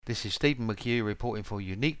This is Stephen McHugh reporting for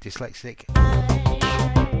Unique Dyslexic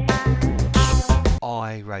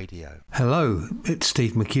iRadio. Hello, it's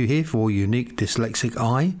Steve McHugh here for Unique Dyslexic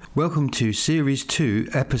I. Welcome to Series 2,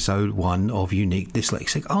 Episode 1 of Unique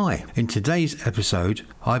Dyslexic I. In today's episode,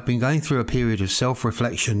 I've been going through a period of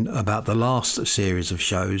self-reflection about the last series of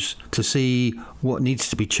shows to see what needs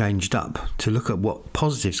to be changed up, to look at what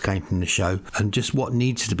positives came from the show and just what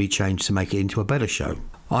needs to be changed to make it into a better show.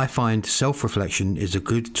 I find self-reflection is a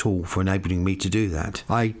good tool for enabling me to do that.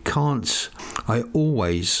 I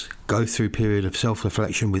always go through a period of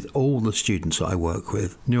self-reflection with all the students that I work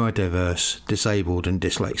with, neurodiverse, disabled and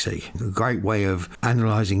dyslexic. A great way of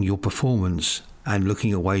analysing your performance and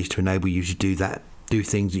looking at ways to enable you to do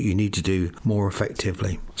things that you need to do more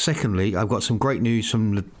effectively. Secondly, I've got some great news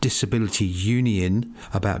from the Disability Union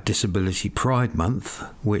about Disability Pride Month,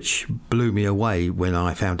 which blew me away when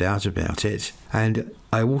I found out about it. And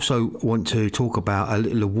I also want to talk about a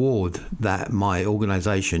little award that my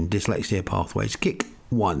organisation, Dyslexia Pathways Kick,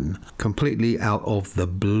 won completely out of the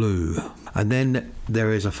blue. And then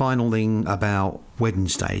there is a final thing about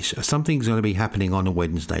Wednesdays. Something's going to be happening on a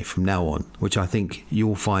Wednesday from now on, which I think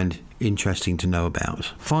you'll find interesting to know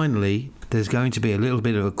about. Finally, there's going to be a little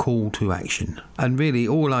bit of a call to action. And really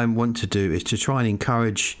all I want to do is to try and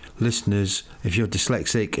encourage listeners, if you're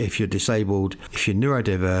dyslexic, if you're disabled, if you're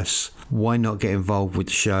neurodiverse, why not get involved with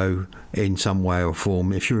the show in some way or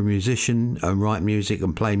form? If you're a musician and write music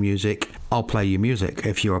and play music, I'll play your music.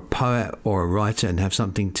 If you're a poet or a writer and have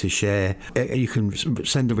something to share, you can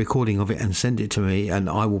send a recording of it and send it to me and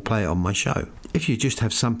I will play it on my show. If you just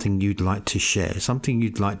have something you'd like to share, something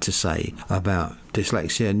you'd like to say about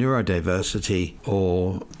dyslexia, neurodiversity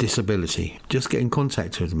or disability, just get in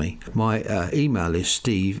contact with me. My email is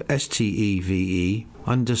Steve,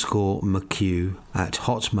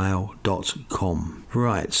 steve_McHugh@hotmail.com.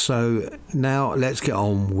 Right, so now let's get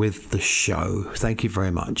on with the show. Thank you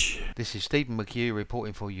very much. This is Stephen McHugh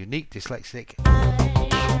reporting for Unique Dyslexic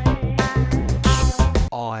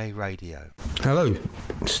iRadio. Hello,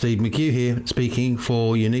 Steve McHugh here, speaking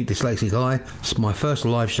for Unique Dyslexic I. It's my first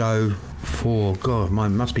live show for,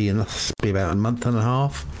 must be about a month and a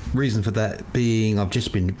half. Reason for that being I've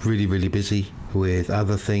just been really busy with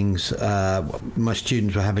other things. My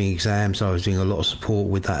students were having exams, so I was doing a lot of support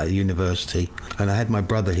with that at university. And I had my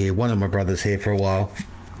brother here, one of my brothers here for a while,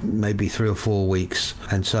 maybe 3 or 4 weeks,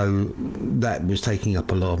 and so that was taking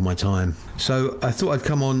up a lot of my time. So I thought I'd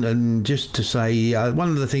come on and just to say one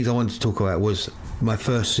of the things I wanted to talk about was my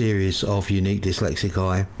first series of Unique Dyslexic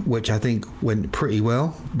I, which I think went pretty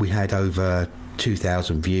well. We had over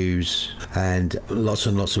 2,000 views and lots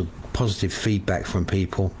of positive feedback from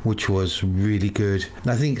people, which was really good.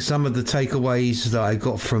 And I think some of the takeaways that I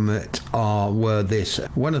got from it were this.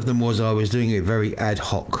 One of them was I was doing it very ad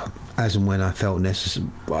hoc, as and when I felt necessary.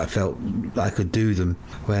 I felt I could do them,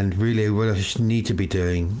 when really what I need to be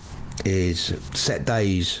doing is set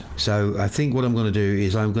days. So I think what I'm going to do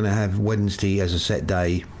is I'm going to have Wednesday as a set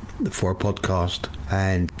day for a podcast,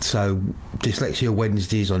 and so Dyslexia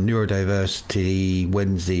Wednesdays or Neurodiversity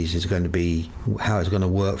Wednesdays is going to be how it's going to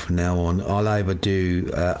work from now on. I'll either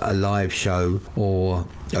do a live show or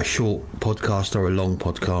a short podcast or a long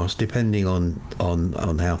podcast, depending on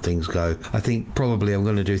how things go. I think probably I'm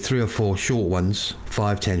going to do 3 or 4 short ones,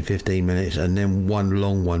 5, 10, 15 minutes, and then one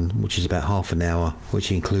long one, which is about half an hour,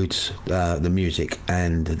 which includes the music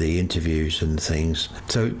and the interviews and things.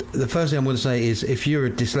 So the first thing I'm going to say is, if you're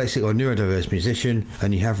a dyslexic or neurodiverse musician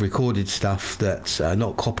and you have recorded stuff that's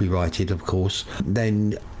not copyrighted, of course,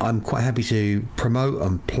 then I'm quite happy to promote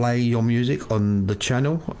and play your music on the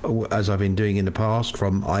channel, as I've been doing in the past,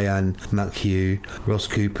 from Ian McHugh, Ross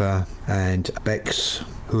Cooper and Bex,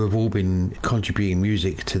 who have all been contributing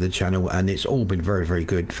music to the channel, and it's all been very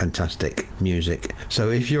good, fantastic music. So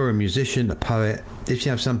if you're a musician, a poet, if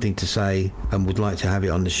you have something to say and would like to have it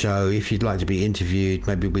on the show, if you'd like to be interviewed,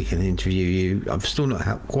 maybe we can interview you. I've still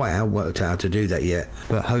not quite worked out how to do that yet,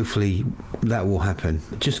 but hopefully that will happen.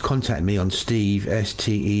 Just contact me on Steve,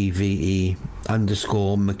 STEVE_McHugh,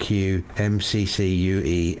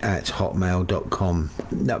 MCCUE @hotmail.com.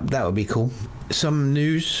 That would be cool. Some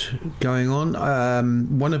news going on.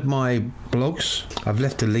 One of my blogs, I've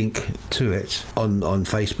left a link to it on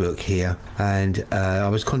Facebook here, and I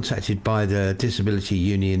was contacted by the Disability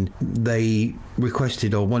Union. They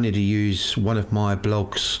requested or wanted to use one of my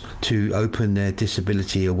blogs to open their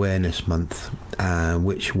Disability Awareness Month,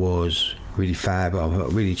 which was really fab.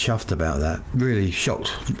 I'm really chuffed about that. Really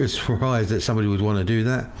shocked, surprised that somebody would want to do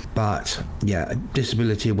that. But yeah,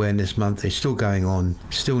 Disability Awareness Month is still going on,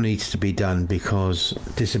 still needs to be done, because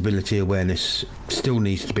disability awareness still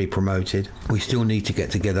needs to be promoted. We still need to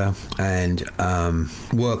get together and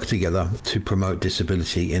work together to promote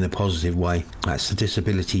disability in a positive way. That's the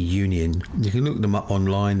Disability Union. You can look them up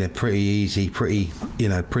online. They're pretty easy,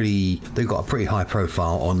 they've got a pretty high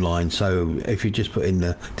profile online. So if you just put in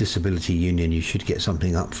the Disability Union, you should get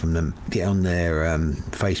something up from them. Get on their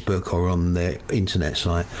Facebook or on their internet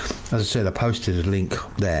site. As I said, I posted a link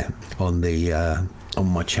there on the on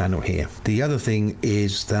my channel here. The other thing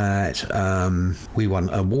is that we won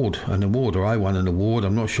I won an award,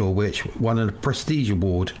 I'm not sure which, won a Prestige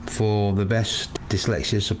Award for the best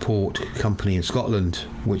dyslexia support company in Scotland,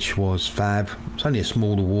 which was fab. It's only a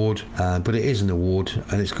small award, but it is an award,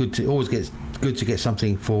 and it's good to get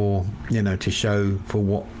something for, to show for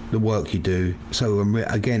what the work you do. So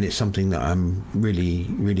again, it's something that I'm really,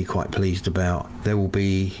 really quite pleased about. There will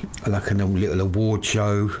be like a little award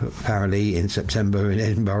show apparently in September in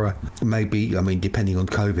Edinburgh. Maybe, depending on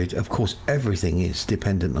COVID. Of course, everything is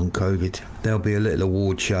dependent on COVID. There'll be a little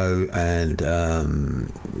award show and,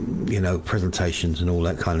 presentations and all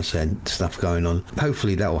that kind of stuff going on.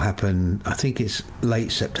 Hopefully that will happen. I think it's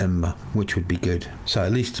late September, which would be good. So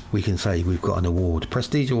at least we can say we've got an award.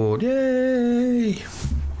 Prestige Award. Yay!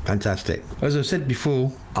 Fantastic. As I said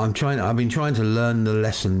before, I've been trying to learn the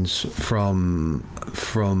lessons from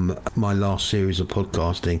my last series of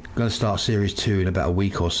podcasting. I'm going to start series 2 in about a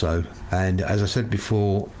week or so. And as I said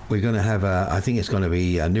before, we're going to have I think it's going to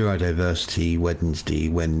be a Neurodiversity Wednesday,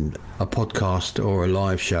 when a podcast or a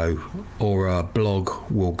live show or a blog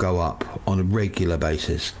will go up on a regular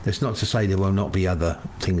basis. It's not to say there will not be other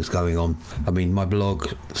things going on. My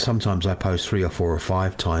blog, sometimes I post 3 or 4 or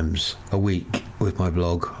 5 times a week with my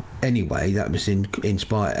blog. Anyway, that was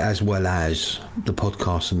inspired, as well as the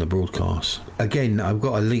podcast and the broadcast. Again, I've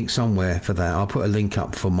got a link somewhere for that. I'll put a link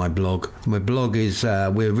up for my blog. My blog is,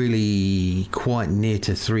 we're really quite near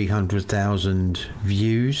to 300,000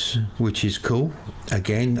 views, which is cool.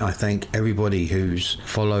 Again, I thank everybody who's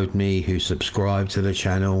followed me, who subscribed to the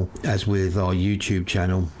channel. As with our YouTube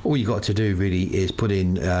channel, all you got to do really is put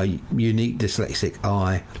in Unique Dyslexic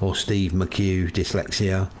Eye or Steve McHugh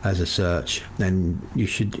Dyslexia as a search, and you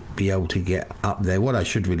should be able to get up there. What I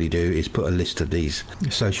should really do is put a list of these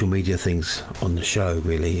social media things on the show,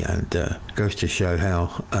 really, and goes to show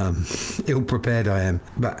how ill-prepared I am.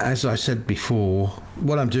 But as I said before,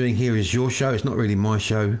 what I'm doing here is your show. It's not really my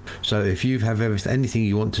show. So if you have anything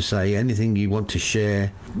you want to say, anything you want to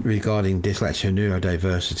share regarding dyslexia and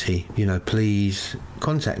neurodiversity, please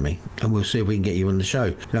contact me and we'll see if we can get you on the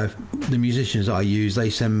show. The musicians I use, they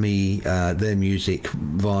send me their music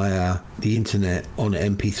via the internet on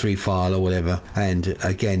an MP3 file or whatever, and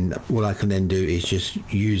again, what I can then do is just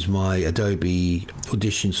use my Adobe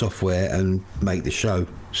Audition software and make the show.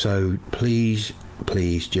 So please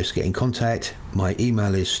just get in contact. My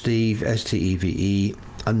email is Steve, STEVE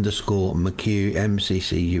 _McHugh,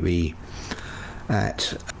 MCCUE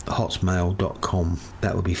at hotmail.com.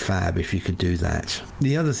 That would be fab if you could do that.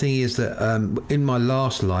 The other thing is that in my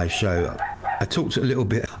last live show, I talked a little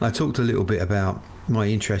bit about my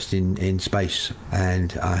interest in space,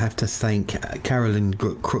 and I have to thank Carolyn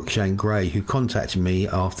Cruikshank Gray, who contacted me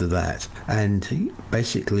after that and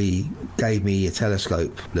basically gave me a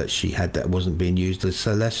telescope that she had that wasn't being used, the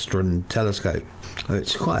Celestron telescope.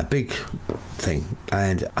 It's quite a big thing,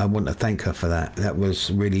 and I want to thank her for that. That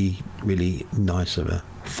was really, really nice of her.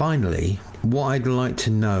 Finally, what I'd like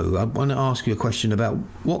to know, I want to ask you a question about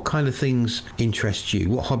what kind of things interest you.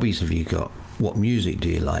 What hobbies have you got? What music do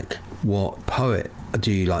you like? What poet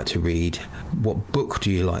do you like to read? What book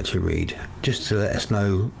do you like to read? Just to let us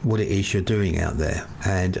know what it is you're doing out there.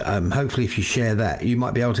 And hopefully if you share that, you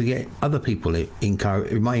might be able to get other people, it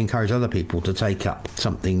might encourage other people to take up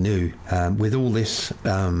something new. With all this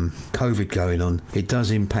COVID going on, it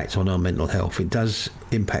does impact on our mental health. It does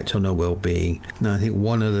impact on our well-being. And I think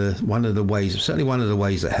one of the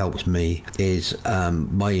ways that helps me is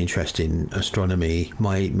my interest in astronomy,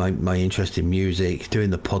 my interest in music, doing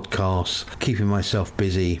the podcasts, keeping myself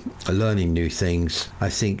busy, learning new things. I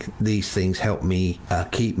think these things help me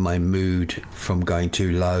keep my mood from going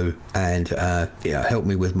too low and help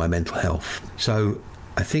me with my mental health. So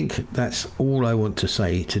I think that's all I want to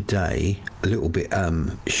say today. A little bit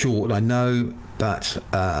short, I know, but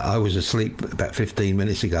I was asleep about 15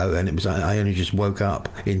 minutes ago, and I only just woke up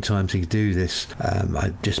in time to do this.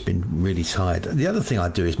 I'd just been really tired. The other thing I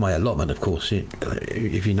do is my allotment, of course.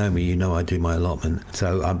 If you know me, you know I do my allotment.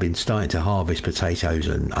 So I've been starting to harvest potatoes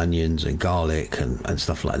and onions and garlic and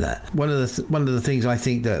stuff like that. One of the things I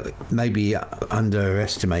think that maybe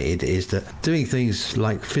underestimated is that doing things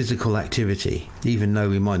like physical activity, even though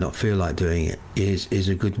we might not feel like doing it, is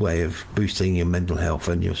a good way of boosting your mental health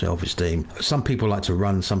and your self-esteem. Some people like to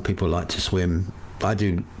run, some people like to swim. I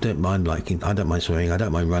don't mind swimming, I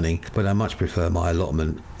don't mind running, but I much prefer my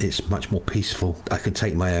allotment. It's much more peaceful. I can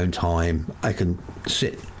take my own time. I can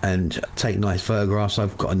sit and take nice photographs.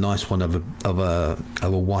 I've got a nice one of a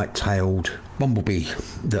white-tailed bumblebee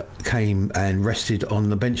that came and rested on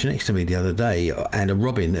the bench next to me the other day, and a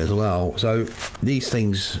robin as well. So these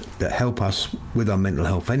things that help us with our mental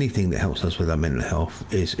health, anything that helps us with our mental health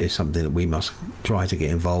is something that we must try to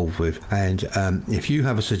get involved with. And if you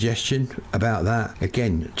have a suggestion about that,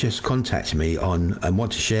 again, just contact me and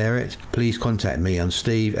want to share it, please contact me on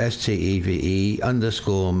Steve, STEVE_McHugh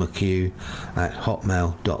at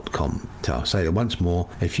hotmail.com. So I'll say it once more.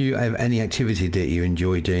 If you have any activity that you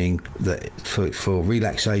enjoy doing that for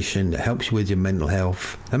relaxation that helps you with your mental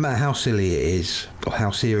health, no matter how silly it is or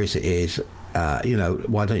how serious it is,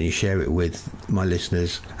 why don't you share it with my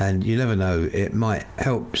listeners? And you never know, it might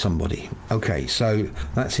help somebody. Okay, so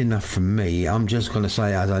that's enough from me. I'm just going to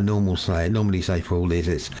say, as I normally say for all this,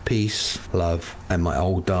 it's peace, love, and my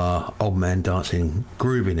old man dancing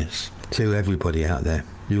grooviness to everybody out there.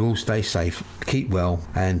 You all stay safe, keep well,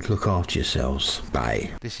 and look after yourselves.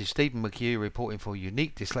 Bye. This is Stephen McHugh reporting for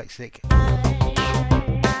Unique Dyslexic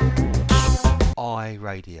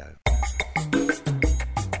iRadio.